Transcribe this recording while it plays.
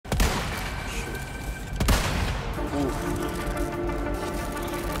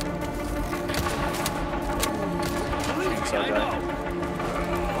Inside guy.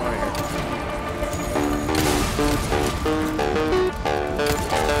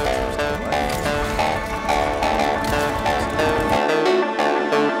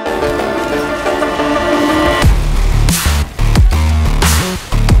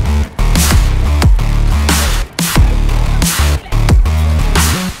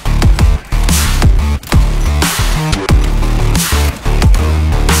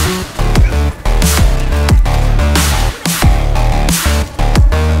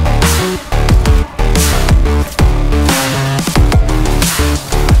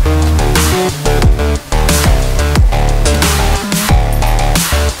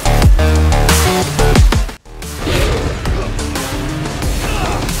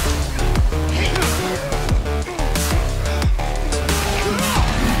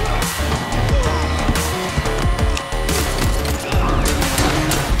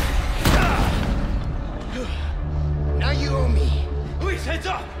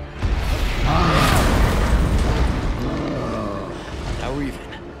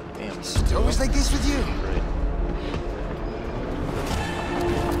 Like this with you. Right.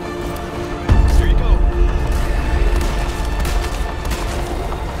 Here you go.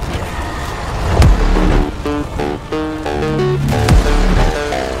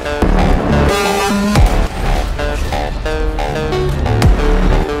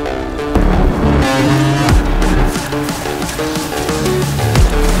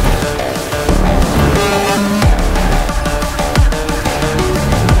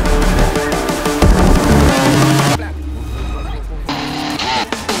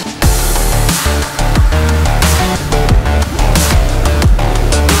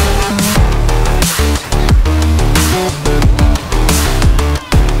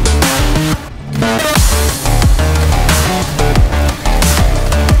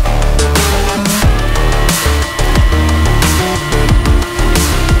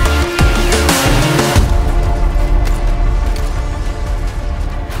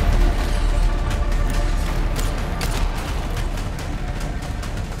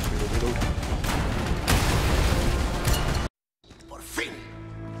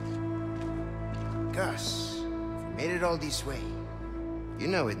 Gus, if we made it all this way, you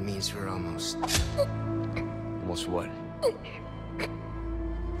know it means we're almost... Almost what?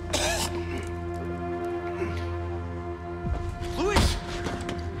 Luis!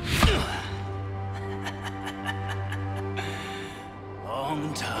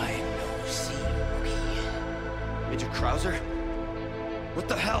 Long time no see, rookie. Major Krauser? What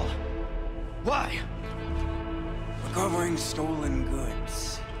the hell? Why? Recovering stolen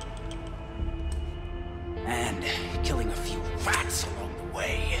goods. And killing a few rats along the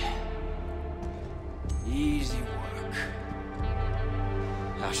way. Easy work.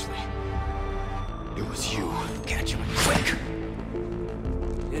 Ashley, it was you. Catch him quick!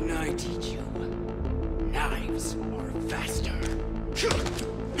 Didn't I teach you? Knives are faster.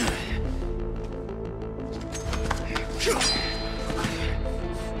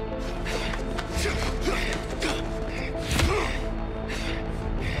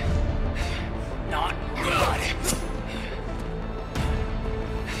 Not good.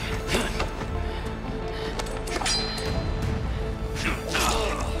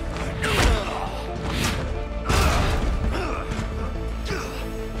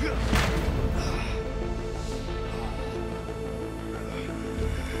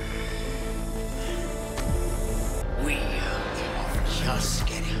 We are just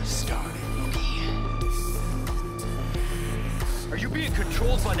getting started, rookie. Are you being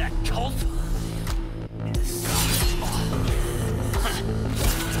controlled by that cult?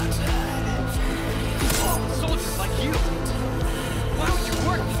 Soldiers like you. Why would you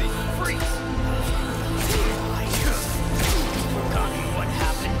work with these freaks? Forgotten what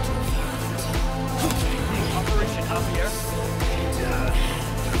happened to Operation Javier?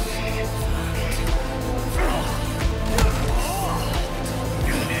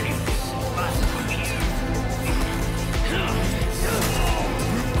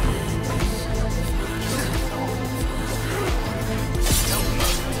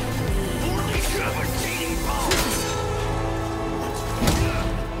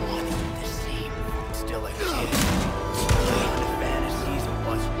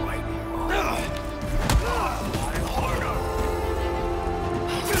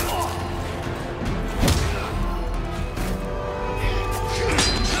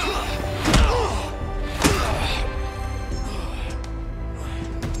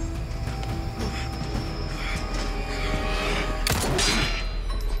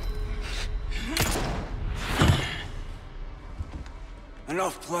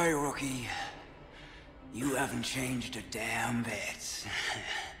 Enough play, rookie. You haven't changed a damn bit.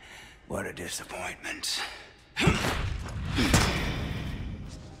 What a disappointment. You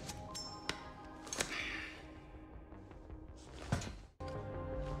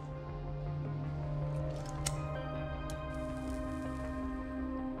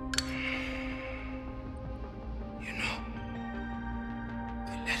know,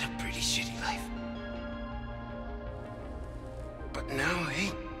 I led a pretty shitty life. But now,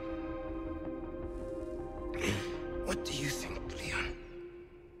 hey, what do you think, Leon?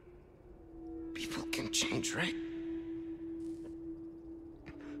 People can change, right?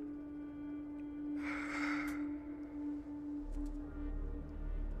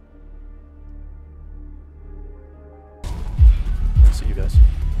 See you guys.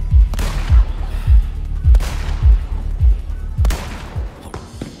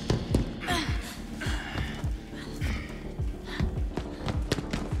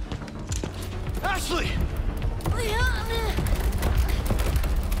 Ashley!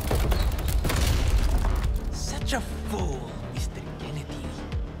 Such a fool, Mr. Kennedy.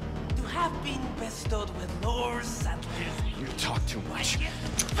 To have been bestowed with Lord Sadler's You talk too much.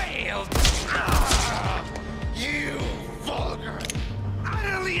 failed. You vulgar,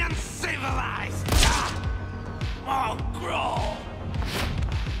 utterly uncivilized, mongrel!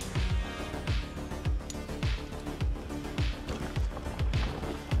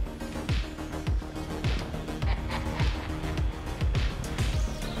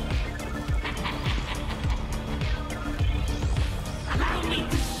 Allow me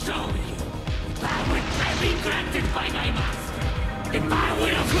to show you power I be granted by my master in my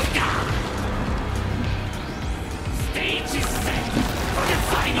will of God. Stage is set for the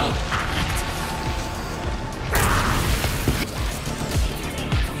final act.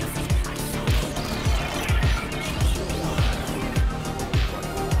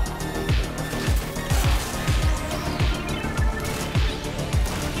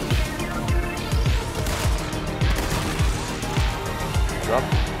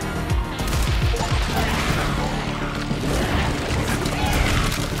 Drop.